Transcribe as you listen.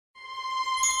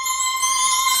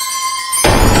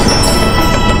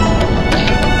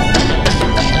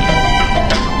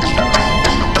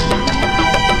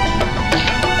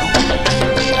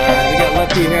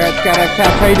Skydive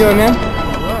Taft. How you doing, man?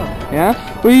 Well, Yeah?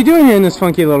 What are you doing here in this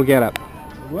funky little getup?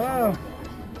 well,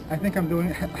 I think I'm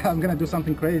gonna do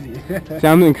something crazy.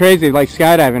 Something crazy, like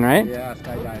skydiving, right? Yeah,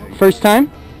 skydiving. First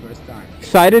time? First time.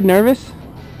 Excited? Nervous?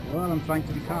 Well, I'm trying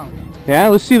to be calm. Yeah?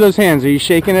 Let's see those hands. Are you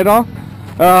shaking at all?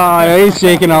 Oh, he's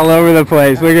shaking all over the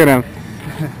place. Look at him.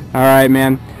 All right,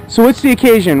 man. So what's the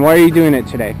occasion? Why are you doing it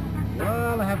today?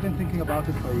 Well, I have been thinking about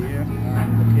it for a year,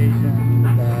 and the occasion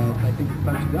that I think it's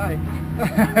time to die.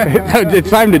 It's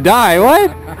time to die?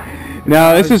 What?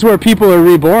 No, this is where people are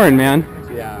reborn, man.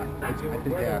 Yeah, I think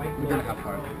we're gonna have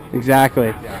fun. Exactly.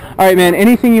 Yeah. All right, man.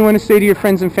 Anything you want to say to your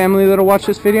friends and family that'll watch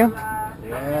this video?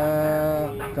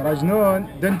 Garage noon,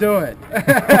 don't do it.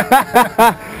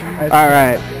 All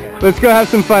right. Let's go have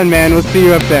some fun, man. We'll see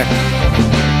you up there.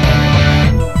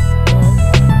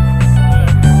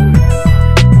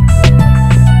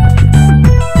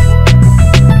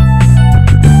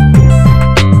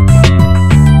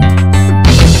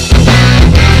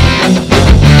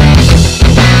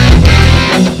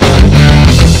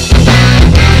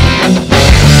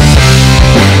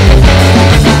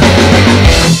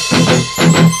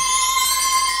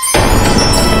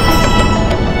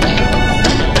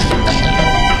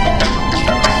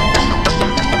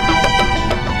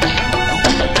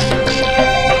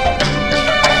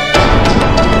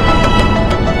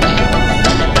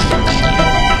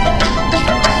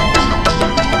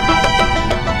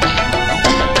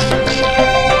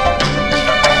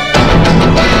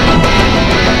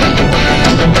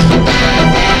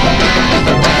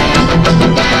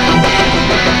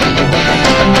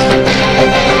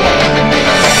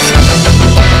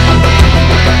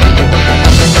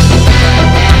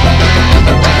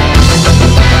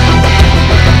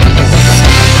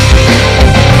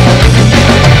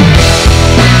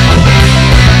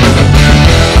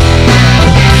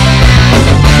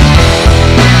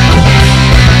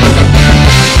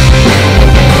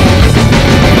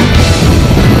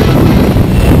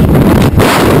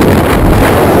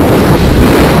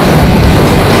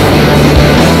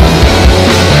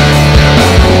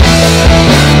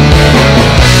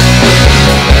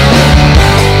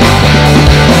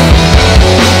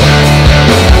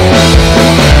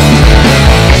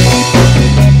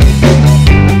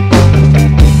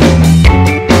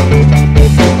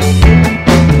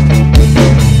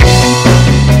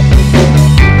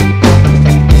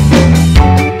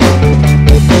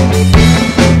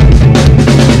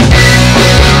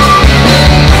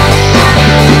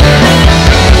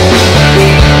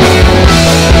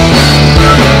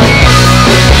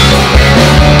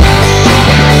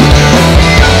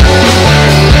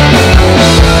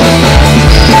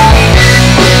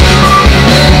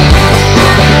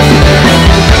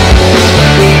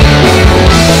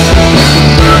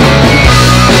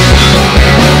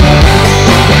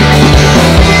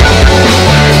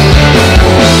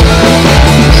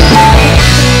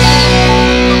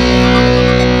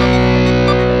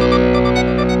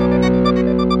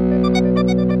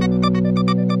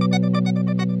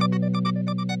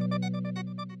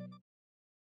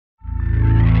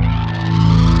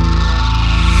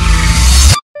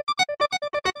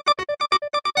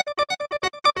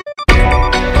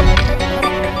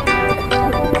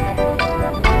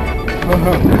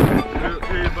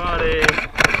 Hey, buddy.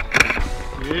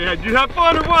 Yeah, did you have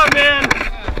fun or what, man?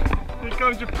 Here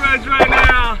comes your friends right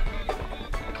now.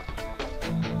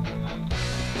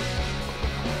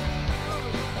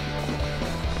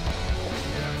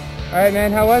 All right,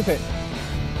 man. How was it?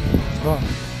 It's fun.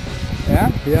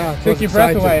 Yeah? Yeah. Took your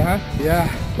breath away, huh? Yeah.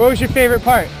 What was your favorite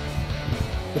part?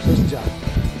 The first job.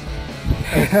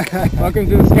 Welcome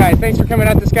to the sky. Thanks for coming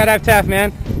out to Skydive Taft,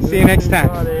 man. See you next time.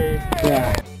 Buddy.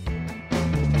 Yeah.